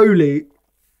Okoli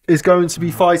is going to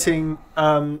be fighting,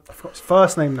 I forgot his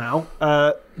first name now,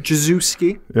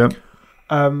 Jazuski. Yep.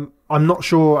 I'm not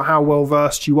sure how well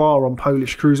versed you are on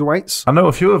Polish cruiserweights. I know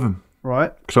a few of them.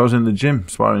 Right. Because I was in the gym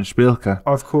sparring Spielka.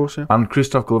 Of course, yeah. And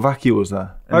Krzysztof Glowacki was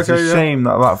there. And Okay, it's a shame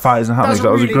that fight isn't happening. That's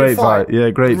That was a really great good fight. fight. Yeah,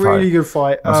 great fight. Really good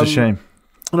fight. That's a shame.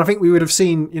 And I think we would have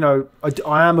seen, you know,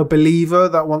 I am a believer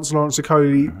that once Lawrence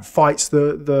Okoli fights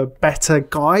the better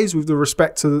guys with the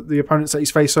respect to the opponents that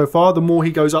he's faced so far, the more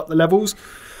he goes up the levels,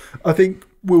 I think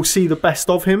we'll see the best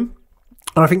of him.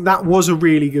 And I think that was a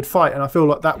really good fight. And I feel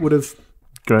like that would have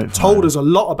told us a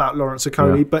lot about Lawrence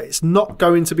Okoli, but it's not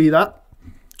going to be that.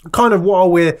 Kind of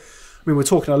while we're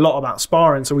talking a lot about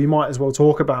sparring, so we might as well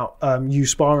talk about you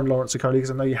sparring Lawrence Okoli, because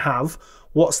I know you have.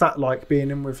 What's that like being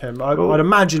in with him? I'd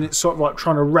imagine it's sort of like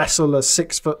trying to wrestle a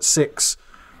 6'6"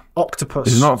 octopus.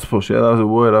 He's an octopus, yeah, that was a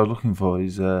word I was looking for.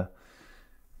 He's I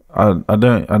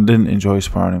didn't enjoy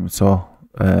sparring him at all.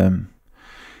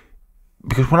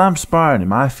 Because when I'm sparring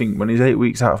him, I think when he's 8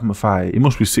 weeks out from a fight, he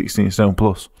must be 16 stone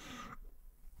plus.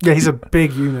 Yeah, he's a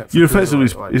big unit. You're effectively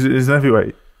he's an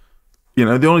heavyweight. You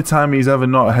know, the only time he's ever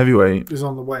not a heavyweight is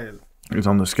on the weigh-in. Is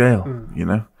on the scale. You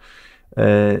know,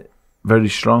 very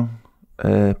strong,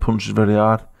 punches very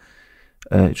hard.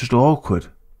 Just awkward.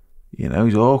 You know,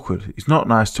 he's awkward. He's not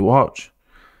nice to watch,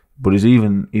 but he's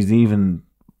even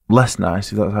less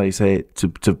nice, if that's how you say it,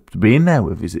 to be in there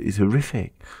with. He's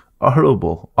horrific,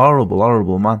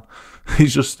 horrible man.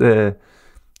 He's just. I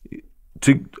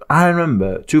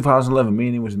remember 2011. Me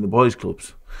and him was in the boys'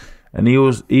 clubs. And he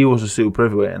was a super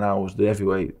heavyweight, and I was the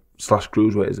heavyweight /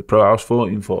 cruiserweight as a pro. I was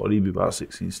 14-4, he'd be about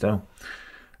 16 stone.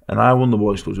 And I won the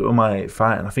boys' clubs. It was my 8th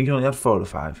fight, and I think he only had 4 or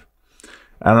 5.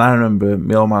 And I remember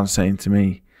my old man saying to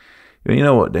me, "You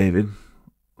know what, David?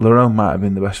 Lerone might have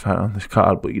been the best fighter on this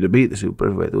card, but you'd have beat the super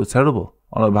heavyweight. They were terrible."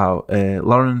 On about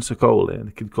Lawrence Okoli and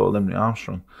a kid called Henry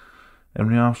Armstrong.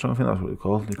 Henry Armstrong, I think that's what they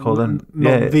called. They called him.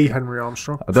 Not the Henry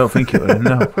Armstrong. I don't think it was him,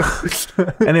 no.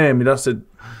 Anyway, my dad said,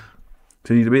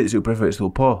 "So you to beat the super heavyweight,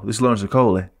 still poor. This is Lawrence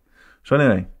Okoli." So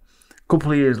anyway, a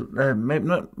couple of years, maybe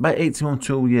not about 18 months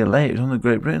to a year later, he was on the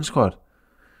Great Britain squad.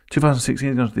 2016,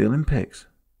 he's gone to the Olympics.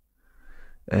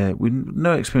 With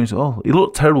no experience at all. He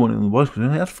looked terrible when he was in the boys because he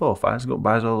only had 4 fights and got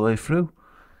buys all the way through.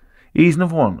 He's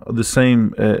another one of the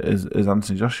same as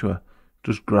Anthony Joshua,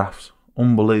 just grafts,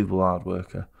 unbelievable hard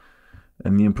worker,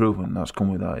 and the improvement that's come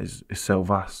with that is so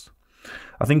vast.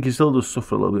 I think he still does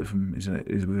suffer a little bit from his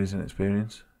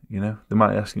inexperience. You know, the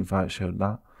Mighty Asking fight showed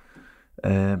that.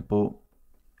 But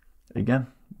again,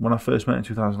 when I first met him in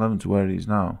 2011 to where he is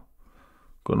now,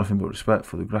 got nothing but respect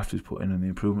for the graft he's put in and the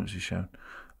improvements he's shown.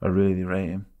 I really rate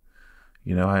him.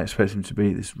 You know, I expect him to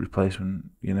beat this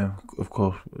replacement. You know, of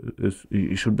course,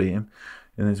 he should beat him,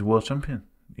 and he's a world champion.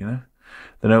 You know,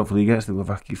 then hopefully he gets the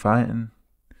Glowacki fight, and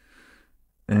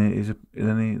then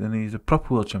he's a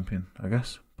proper world champion, I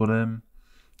guess. But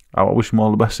I wish him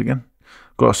all the best again.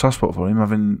 Got a soft spot for him.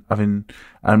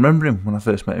 I remember him when I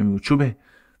first met him. He was chubby,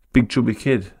 big chubby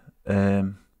kid.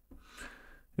 It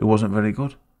wasn't very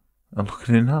good, and look at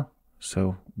him now.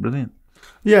 So brilliant.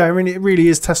 Yeah, I mean, it really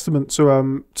is testament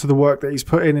to the work that he's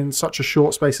put in such a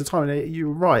short space of time. And you're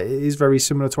right; it is very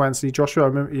similar to Anthony Joshua. I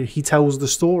remember he tells the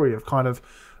story of kind of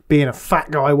being a fat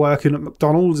guy working at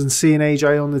McDonald's and seeing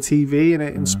AJ on the TV, and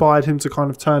it inspired him to kind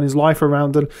of turn his life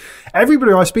around. And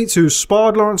everybody I speak to who's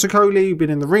sparred Lawrence Okolie, been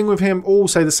in the ring with him, all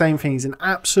say the same thing. He's an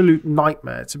absolute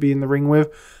nightmare to be in the ring with.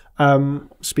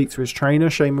 Speak to his trainer,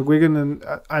 Shane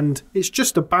McGuigan, and it's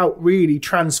just about really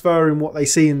transferring what they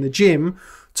see in the gym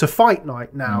to fight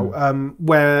night now,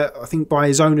 where I think by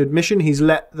his own admission, he's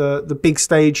let the big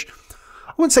stage,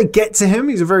 I wouldn't say get to him.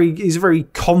 He's a very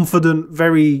confident,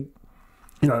 very,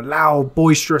 loud,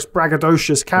 boisterous,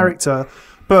 braggadocious character.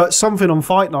 But something on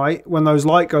fight night, when those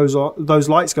lights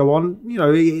go on,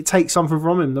 it takes something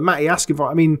from him. The Matty Askin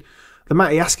fight, the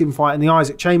Matty Askin fight and the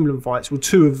Isaac Chamberlain fights were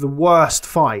two of the worst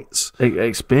fights.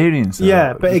 Experience.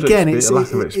 Yeah, but again, it's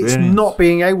not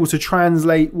being able to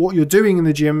translate what you're doing in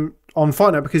the gym on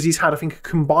fight night, because he's had, I think, a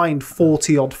combined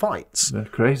 40-odd fights. Yeah,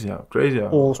 crazy.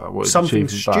 Or something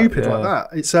stupid like that.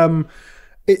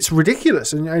 It's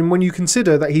ridiculous. And when you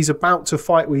consider that he's about to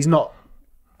fight, he's not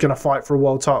going to fight for a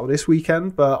world title this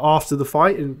weekend, but after the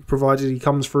fight, and provided he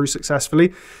comes through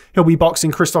successfully, he'll be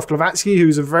boxing Krzysztof Glowacki,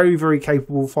 who's a very, very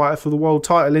capable fighter for the world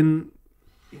title in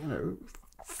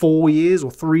 4 years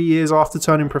or 3 years after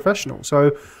turning professional.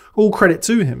 So all credit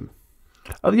to him.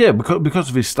 Yeah, because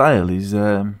of his style, he's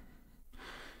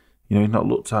he's not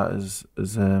looked at as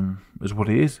what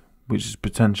he is, which is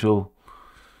potential.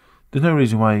 There's no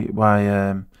reason why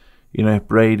if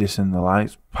Bradis and the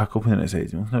likes pack up in the next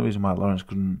 18 months, no reason why Lawrence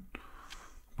couldn't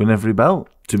win every belt.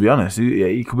 To be honest,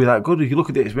 he could be that good. If you look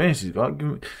at the experience he's got,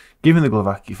 given the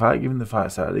Glowacki fight, given the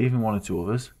fight Saturday, even one or two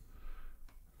others,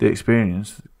 the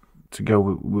experience to go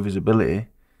with his ability,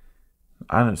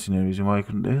 I don't see no reason why he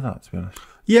couldn't do that, to be honest.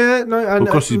 Yeah, no, and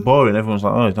because he's boring. Everyone's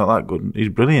like, "Oh, he's not that good." He's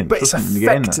brilliant, but it's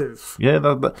effective. Yeah,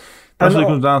 that's what it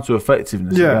comes down to,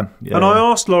 effectiveness. Yeah, and I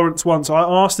asked Lawrence once. I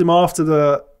asked him after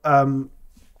the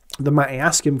Matty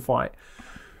Askin fight,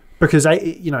 because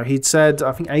he'd said,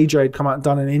 I think AJ had come out and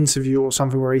done an interview or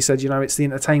something where he said, it's the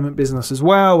entertainment business as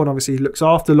well, and obviously he looks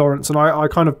after Lawrence. And I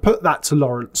kind of put that to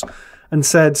Lawrence and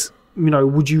said,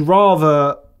 would you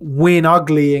rather win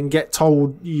ugly and get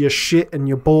told you're shit and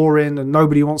you're boring and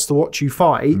nobody wants to watch you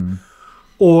fight,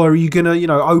 or are you gonna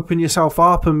open yourself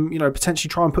up and potentially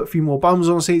try and put a few more bums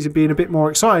on seats and being a bit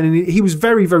more exciting? And he was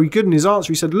very, very good in his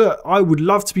answer. He said, look, I would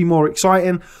love to be more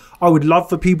exciting. I would love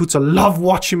for people to love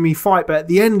watching me fight, but at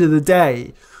the end of the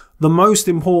day, the most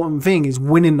important thing is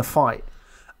winning the fight.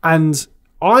 And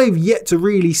I've yet to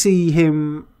really see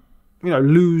him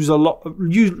lose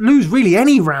really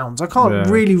any rounds. I can't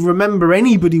really remember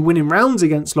anybody winning rounds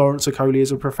against Lawrence Okolie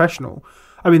as a professional.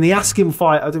 I mean, the Askin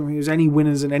fight, I don't think there was any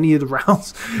winners in any of the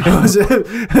rounds.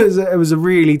 It was a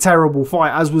really terrible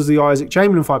fight, as was the Isaac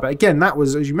Chamberlain fight. But again, that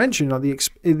was, as you mentioned,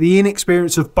 the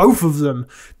inexperience of both of them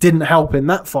didn't help in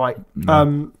that fight.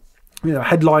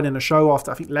 Headlining a show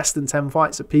after, I think, less than 10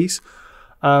 fights apiece.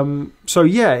 So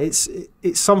yeah, it's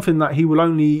something that he will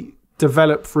only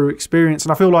develop through experience.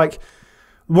 And I feel like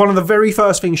one of the very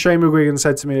first things Shane McGuigan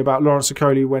said to me about Lawrence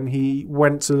Okolie when he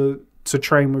went to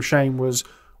train with Shane was,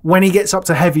 when he gets up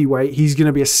to heavyweight, he's going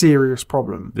to be a serious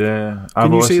problem. Yeah.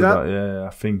 Can you see that? Yeah,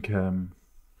 I think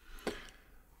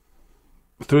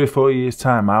 3 or 4 years'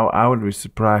 time, I would be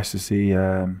surprised to see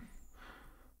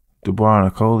Dubois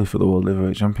and Okolie for the World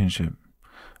Heavyweight Championship.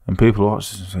 And people watch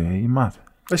this and say, are you mad?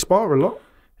 They spar a lot.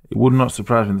 It would not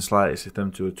surprise me in the slightest if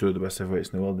them two are two of the best heavyweights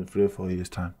in the world in 3 or 4 years'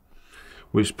 time.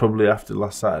 Which probably after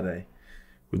last Saturday,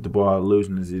 with Dubois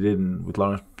losing as he did, and with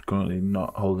Lawrence currently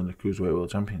not holding the Cruiserweight World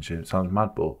Championship, it sounds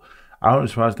mad, but I wouldn't be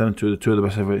surprised them two are the two of the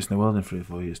best heavyweights in the world in 3 or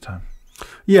 4 years' time.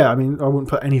 Yeah, I mean, I wouldn't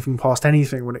put anything past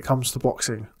anything when it comes to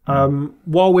boxing.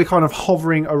 While we're kind of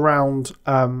hovering around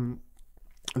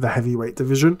the heavyweight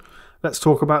division, let's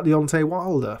talk about Deontay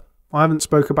Wilder. I haven't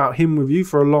spoke about him with you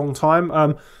for a long time.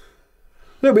 A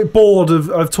little bit bored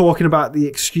of talking about the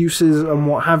excuses and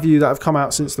what have you that have come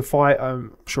out since the fight.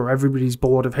 I'm sure everybody's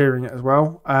bored of hearing it as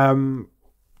well.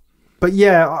 But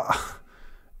yeah,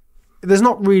 there's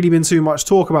not really been too much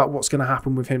talk about what's going to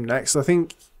happen with him next. I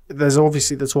think there's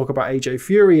obviously the talk about AJ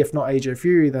Fury. If not AJ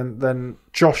Fury, then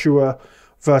Joshua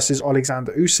versus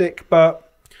Alexander Usyk. But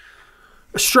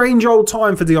a strange old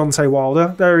time for Deontay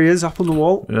Wilder. There he is, up on the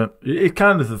wall. Yeah, he's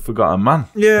kind of a forgotten man.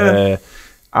 Yeah.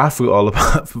 I forgot all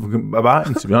about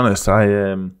him, to be honest.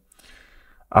 I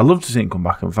love to see him come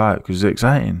back and fight because it's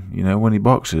exciting. When he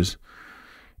boxes,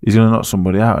 he's going to knock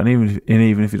somebody out. And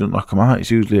even if he doesn't knock him out,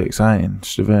 it's usually exciting.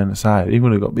 Just a very on the side. Even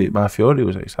when he got beat by Fury, it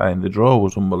was exciting. The draw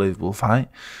was an unbelievable fight.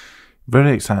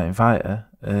 Very exciting fighter.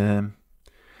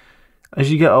 As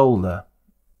you get older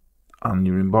and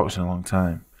you're in boxing a long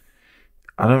time,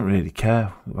 I don't really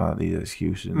care about these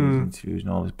excuses and these interviews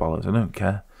and all this bollocks. I don't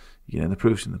care. The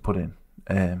proof's in the pudding.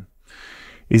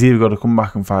 He's either got to come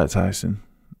back and fight Tyson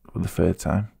for the third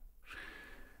time.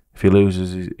 If he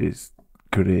loses, his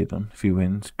career done. If he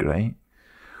wins, great.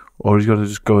 Or he's got to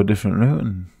just go a different route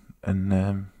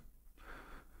and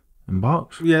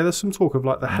box. Yeah, there's some talk of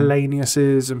like the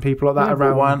Helleniuses and people like that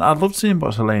around. Why, I'd love to see him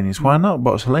box Hellenius. Why not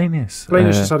box Hellenius?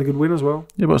 Hellenius just had a good win as well.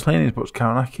 Yeah, box Hellenius, box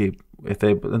Karanaki. If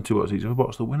they then two box each other,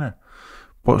 box the winner.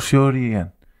 Box Fury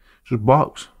again. Just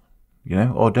box.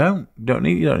 Or don't. You don't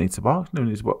need to box. No one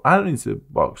needs to box. I don't need to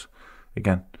box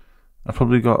again. I've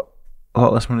probably got a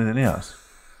lot less money than he has.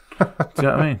 Do you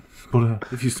know what I mean?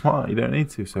 But if you're smart, you don't need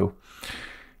to. So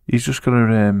he's just got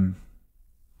to.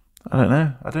 I don't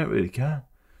know. I don't really care.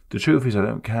 The truth is, I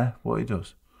don't care what he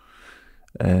does.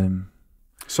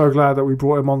 So glad that we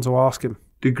brought him on to ask him.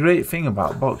 The great thing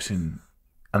about boxing,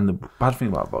 and the bad thing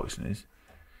about boxing is,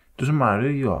 it doesn't matter who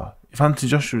you are. If Anthony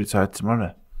Joshua retired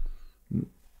tomorrow,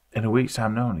 in a week's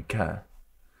time, no one would care.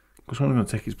 Because someone's going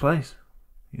to take his place.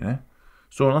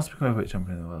 Someone else become heavyweight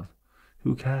champion in the world.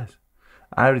 Who cares?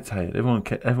 I retired.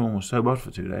 Everyone was so bad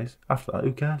for 2 days. After that,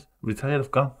 who cares? Retired,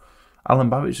 I've gone. Alan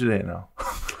Babbitt's is here now.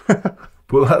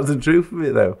 But that's the truth of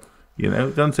it, though.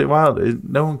 Deontay Wilder,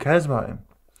 no one cares about him.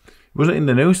 He wasn't in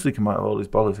the news so he come out of all his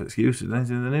bollocks excuses. Then he's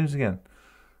in the news again.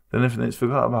 Then everything's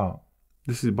forgot about.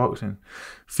 This is boxing.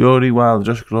 Fury, Wilder,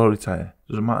 Joshua could all retire.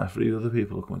 Doesn't matter. 3 other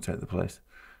people will come and take the place.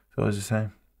 It's always the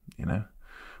same.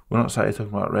 We're not sat here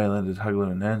talking about Ray Leonard,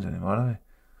 Hagler and Nairns anymore, are we?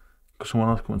 Because someone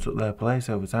else come and took their place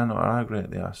over time, no matter how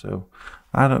great they are. So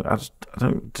I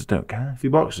just don't care. If he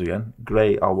boxes again,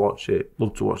 great, I'll watch it.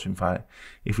 Love to watch him fight.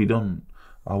 If he doesn't,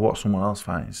 I'll watch someone else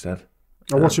fight instead.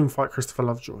 I'll watch him fight Christopher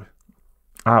Lovejoy.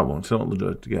 I won't. I don't want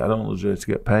Lovejoy to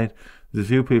get paid. There's a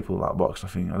few people that box. I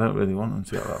think I don't really want them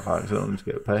to get that fight because I don't want them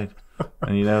to get paid,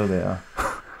 and they are.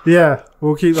 Yeah,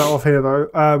 we'll keep that off here though.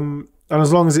 And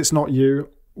as long as it's not you,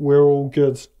 we're all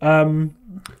good.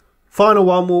 Final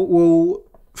one, we'll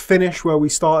finish where we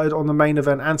started on the main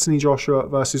event: Anthony Joshua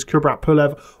versus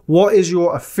Sparring. What is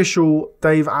your official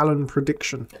Dave Allen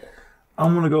prediction?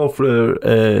 I'm gonna go for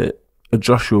a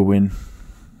Joshua win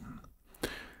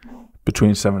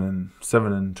between 7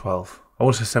 and 12. I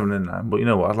want to say 7 and 9, but you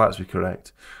know what? I'd like to be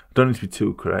correct. I don't need to be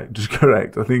too correct, just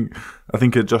correct. I think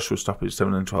a Joshua stoppage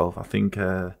 7 and 12. I think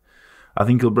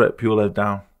he'll break Pulev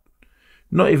down.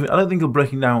 I don't think he'll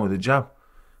break him down with a jab.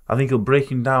 I think he'll break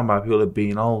him down by Pulev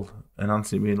being old and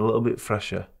Anthony being a little bit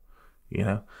fresher.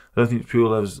 I don't think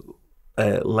Pulev's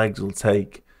legs will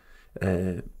take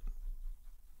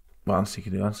what Anthony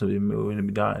can do. Anthony will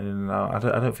be darting in and out.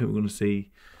 I don't think we're going to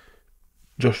see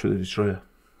Joshua the Destroyer.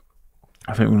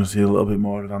 I think we're going to see a little bit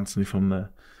more of Anthony from the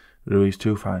Ruiz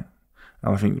 2 fight.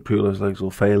 And I think Pulev's legs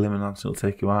will fail him and Anthony will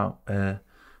take you out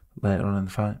later on in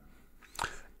the fight.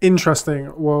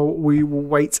 Interesting. Well, we will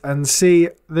wait and see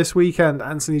this weekend.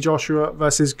 Anthony Joshua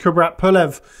versus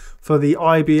Sparring for the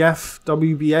IBF,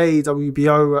 WBA,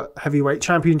 WBO Heavyweight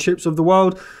Championships of the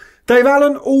World. Dave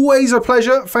Allen, always a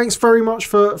pleasure. Thanks very much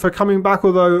for coming back,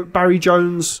 although Barry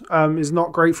Jones is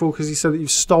not grateful because he said that you've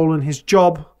stolen his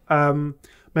job.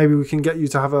 Maybe we can get you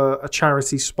to have a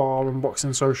charity spar on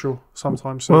Boxing Social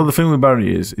sometime soon. Well, the thing with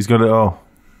Barry is he's got it all,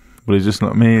 but he's just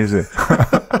not me, is he?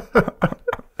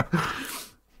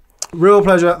 Real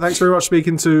pleasure. Thanks very much for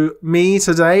speaking to me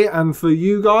today. And for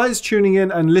you guys tuning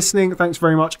in and listening, thanks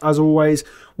very much as always.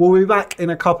 We'll be back in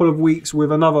a couple of weeks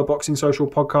with another Boxing Social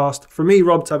podcast. From me,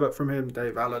 Rob Tebbutt, from him,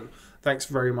 Dave Allen. Thanks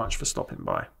very much for stopping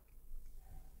by.